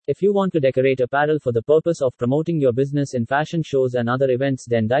If you want to decorate apparel for the purpose of promoting your business in fashion shows and other events,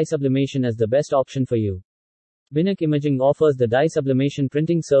 then dye sublimation is the best option for you. Binick Imaging offers the dye sublimation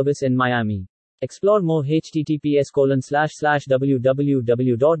printing service in Miami. Explore more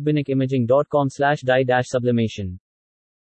https://www.binickimaging.com/dye-sublimation.